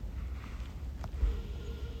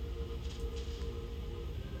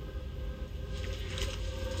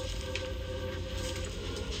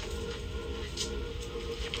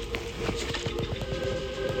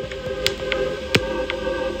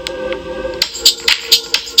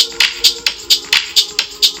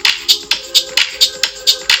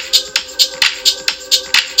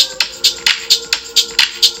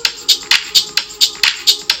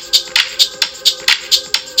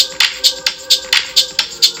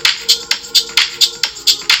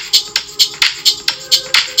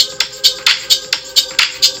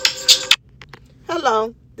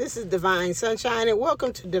Hello, this is Divine Sunshine, and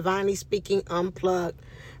welcome to Divinely Speaking Unplugged.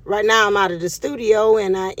 Right now, I'm out of the studio,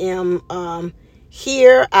 and I am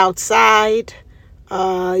here outside.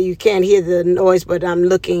 You can't hear the noise, but I'm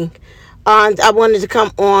looking. I wanted to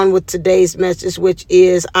come on with today's message, which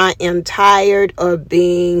is I am tired of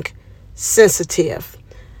being sensitive.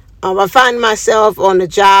 I find myself on the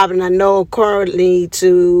job, and I know currently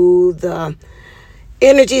to the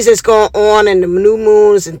energies that's going on and the new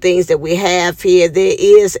moons and things that we have here, there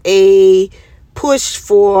is a push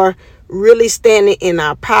for really standing in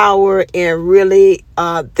our power, and really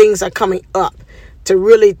things are coming up to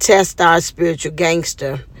really test our spiritual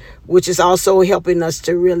gangster, which is also helping us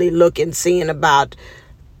to really look and seeing about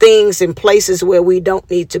things in places where we don't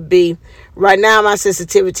need to be. Right now, my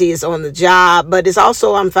sensitivity is on the job, but it's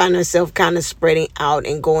also I'm finding myself kind of spreading out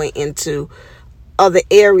and going into other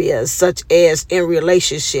areas, such as in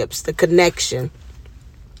relationships, the connection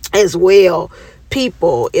as well.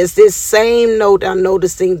 People is this same note I'm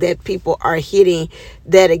noticing that people are hitting,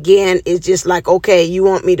 that again is just like, okay, you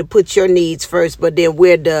want me to put your needs first, but then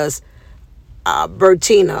where does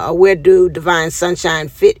Bertina or where do Divine Sunshine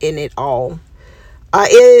fit in it all?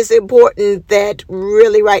 It is important that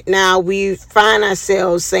really right now we find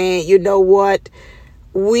ourselves saying, you know what?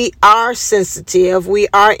 We are sensitive, we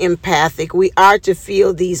are empathic, we are to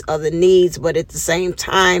feel these other needs, but at the same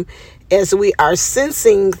time, as we are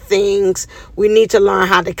sensing things, we need to learn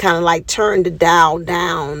how to kind of like turn the dial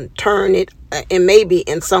down, turn it, and maybe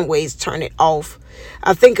in some ways turn it off.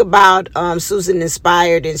 I think about Susan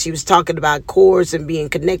Inspired, and she was talking about cords and being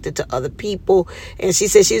connected to other people, and she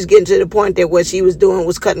said she was getting to the point that what she was doing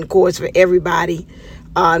was cutting cords for everybody,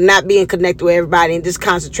 not being connected with everybody, and just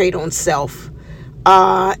concentrate on self.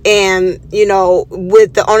 And you know,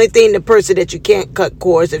 with the only thing, the person that you can't cut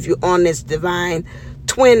cords, if you're on this divine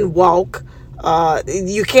twin walk,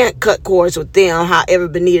 you can't cut cords with them. However,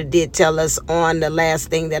 Benita did tell us on the last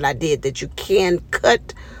thing that I did that you can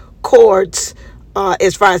cut cords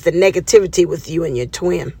as far as the negativity with you and your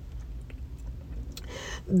twin.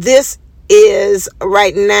 This is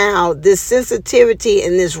right now, this sensitivity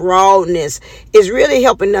and this rawness is really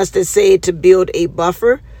helping us to say to build a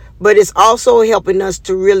buffer. But it's also helping us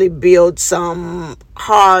to really build some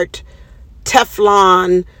hard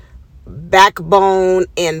Teflon backbone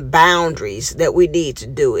and boundaries that we need to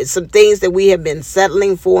do. It's some things that we have been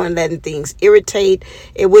settling for and letting things irritate,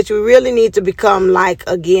 in which we really need to become like,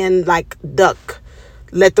 again, like duck.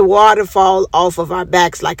 Let the water fall off of our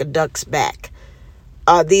backs like a duck's back.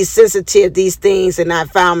 These things, and I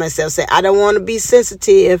found myself saying, I don't want to be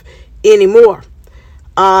sensitive anymore.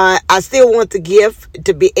 I still want the gift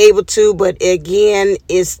to be able to, but again,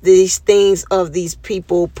 it's these things of these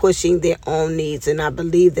people pushing their own needs, and I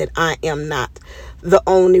believe that I am not the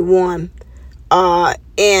only one.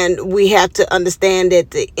 And we have to understand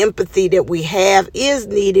that the empathy that we have is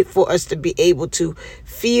needed for us to be able to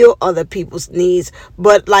feel other people's needs.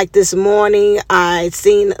 But like this morning, I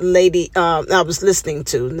seen a lady, I was listening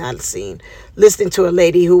to a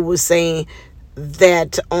lady who was saying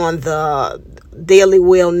that on the Daily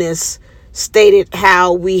Wellness stated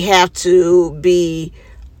how we have to be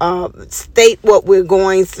state what we're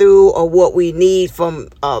going through or what we need from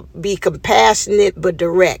be compassionate but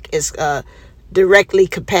direct. It's directly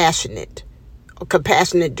compassionate or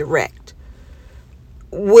compassionate direct,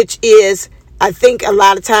 which is, I think a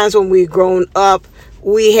lot of times when we've grown up,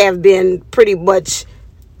 we have been pretty much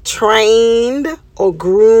trained or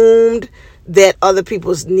groomed that other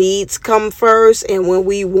people's needs come first, and when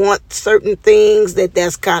we want certain things,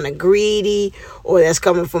 that's kind of greedy, or that's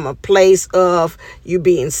coming from a place of you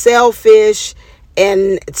being selfish.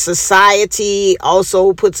 And society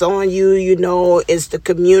also puts on you, you know, it's the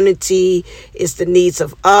community, it's the needs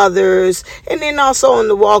of others. And then also on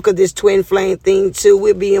the walk of this twin flame thing too,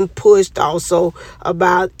 we're being pushed also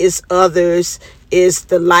about it's others, it's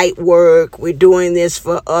the light work. We're doing this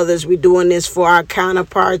for others. We're doing this for our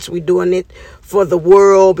counterparts. We're doing it for the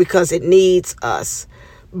world because it needs us.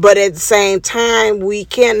 But at the same time, we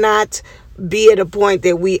cannot be at a point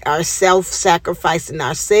that we are self-sacrificing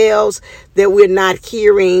ourselves, that we're not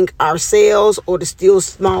hearing ourselves or the still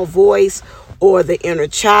small voice or the inner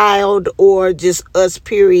child or just us,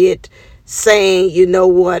 period, saying, you know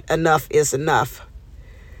what, enough is enough.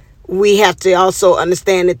 We have to also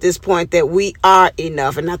understand at this point that we are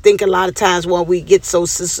enough. And I think a lot of times when we get so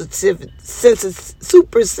super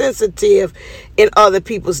sensitive in other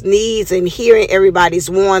people's needs and hearing everybody's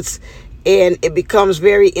wants, and it becomes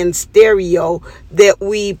very in stereo, that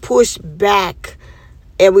we push back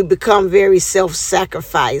and we become very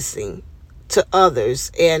self-sacrificing to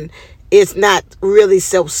others. And it's not really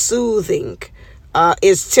self-soothing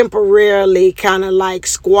is temporarily kind of like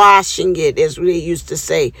squashing it, as we used to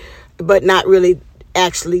say, but not really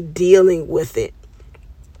actually dealing with it.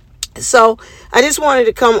 So I just wanted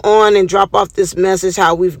to come on and drop off this message,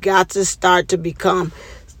 how we've got to start to become,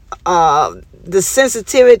 the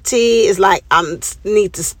sensitivity is like, I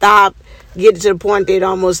need to stop, get to the point that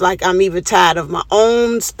almost like I'm even tired of my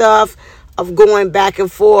own stuff, of going back and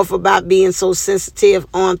forth about being so sensitive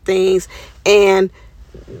on things. And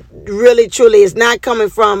really truly, it's not coming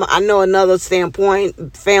from, I know, another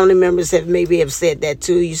standpoint. Family members have said that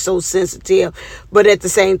too, you're so sensitive, but at the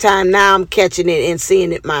same time now I'm catching it and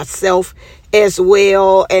seeing it myself as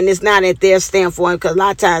well. And it's not at their standpoint, because a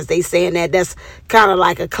lot of times they saying that's kind of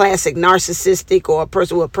like a classic narcissistic or a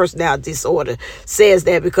person with personality disorder says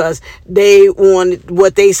that, because they want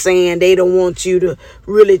what they saying, they don't want you to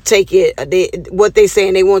really take it, what they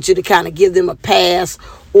saying, they want you to kind of give them a pass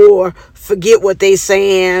or forget what they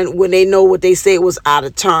saying when they know what they said was out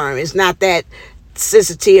of term. It's not that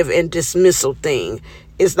sensitive and dismissal thing.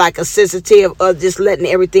 It's like a sensitive of just letting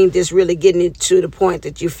everything, just really getting it to the point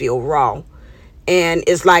that you feel raw. And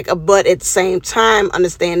it's like but at the same time,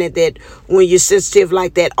 understanding that when you're sensitive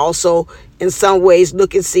like that, also in some ways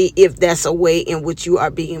look and see if that's a way in which you are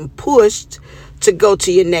being pushed to go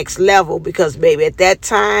to your next level, because maybe at that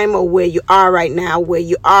time or where you are right now, where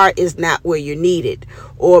you are is not where you're needed.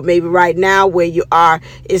 Or maybe right now where you are,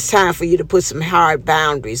 it's time for you to put some hard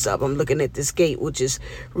boundaries up. I'm looking at this gate, which is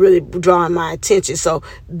really drawing my attention. So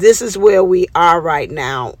this is where we are right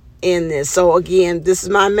now in this. So again, this is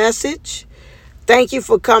my message. Thank you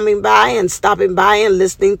for coming by and stopping by and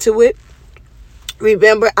listening to it.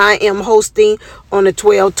 Remember, I am hosting on the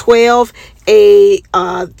 1212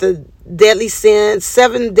 the Deadly Sins,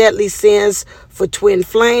 7 Deadly Sins for Twin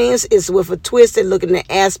Flames. Is with a twist and looking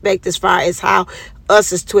at aspect as far as how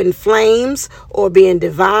us as twin flames, or being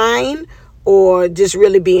divine, or just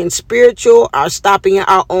really being spiritual, are stopping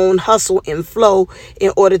our own hustle and flow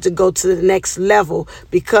in order to go to the next level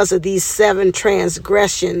because of these 7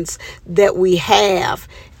 transgressions that we have.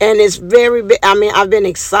 And it's I've been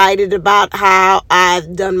excited about how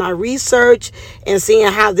I've done my research and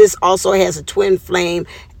seeing how this also has a twin flame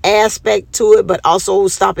aspect to it, but also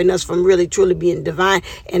stopping us from really truly being divine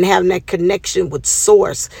and having that connection with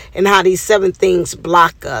source, and how these 7 things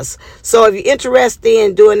block us. So if you're interested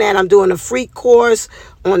in doing that, I'm doing a free course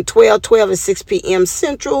on 12/12 at 6 p.m.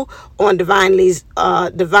 Central on Divine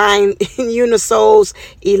Unisouls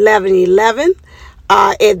 11:11.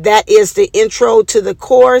 And that is the intro to the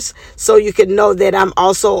course, so you can know that I'm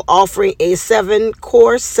also offering a 7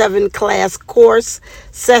 class course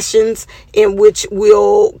sessions, in which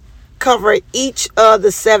we'll cover each of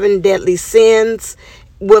the 7 deadly sins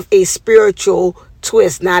with a spiritual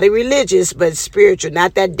twist, not a religious, but spiritual,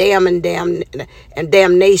 not that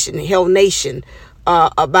damnation, hell nation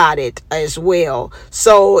about it as well.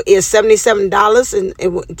 So it's $77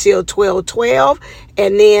 until 12/12,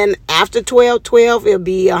 and then after 12/12 it'll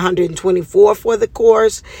be $124 for the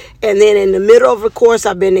course, and then in the middle of the course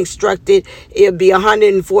I've been instructed it'll be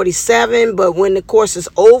 $147, but when the course is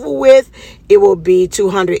over with it will be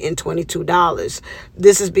 $222.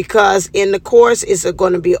 This is because in the course it's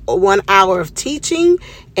going to be 1 hour of teaching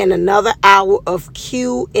and another hour of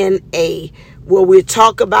Q&A, where we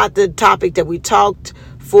talk about the topic that we talked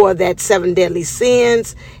for that 7 deadly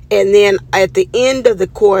sins. And then at the end of the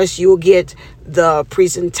course, you'll get the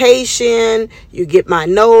presentation, you get my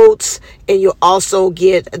notes, and you'll also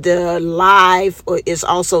get the live, or it's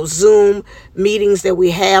also Zoom meetings that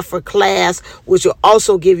we have for class, which will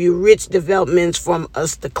also give you rich developments from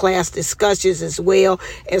us, the class discussions as well.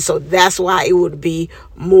 And so that's why it would be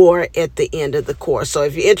more at the end of the course. So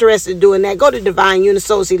if you're interested in doing that, go to Divine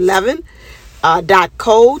Unisouls 11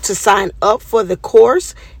 .co to sign up for the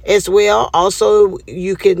course as well. Also,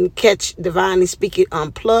 you can catch Divinely Speaking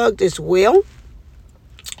Unplugged as well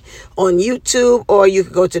on YouTube, or you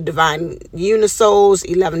can go to Divine Unisouls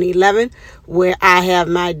 11:11, where I have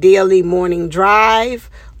my daily morning drive,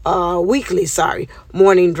 weekly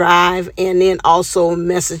morning drive, and then also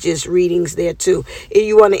messages, readings there too. If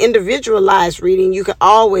you want an individualized reading, you can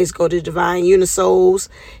always go to Divine Unisouls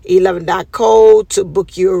 11.co to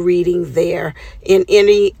book your reading there in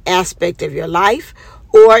any aspect of your life.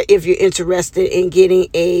 Or if you're interested in getting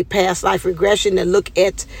a past life regression to look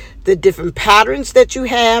at the different patterns that you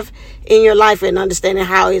have in your life and understanding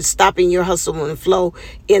how it's stopping your hustle and flow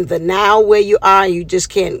in the now where you are, you just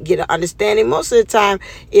can't get an understanding. Most of the time,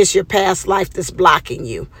 it's your past life that's blocking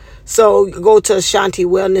you. So go to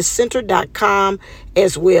AshantiWellnessCenter.com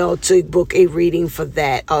as well to book a reading for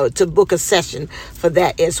that, to book a session for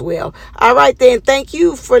that as well. All right, then. Thank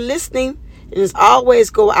you for listening. And as always,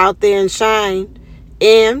 go out there and shine.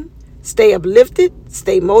 And stay uplifted,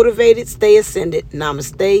 stay motivated, stay ascended.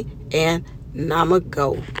 Namaste and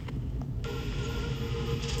Namago.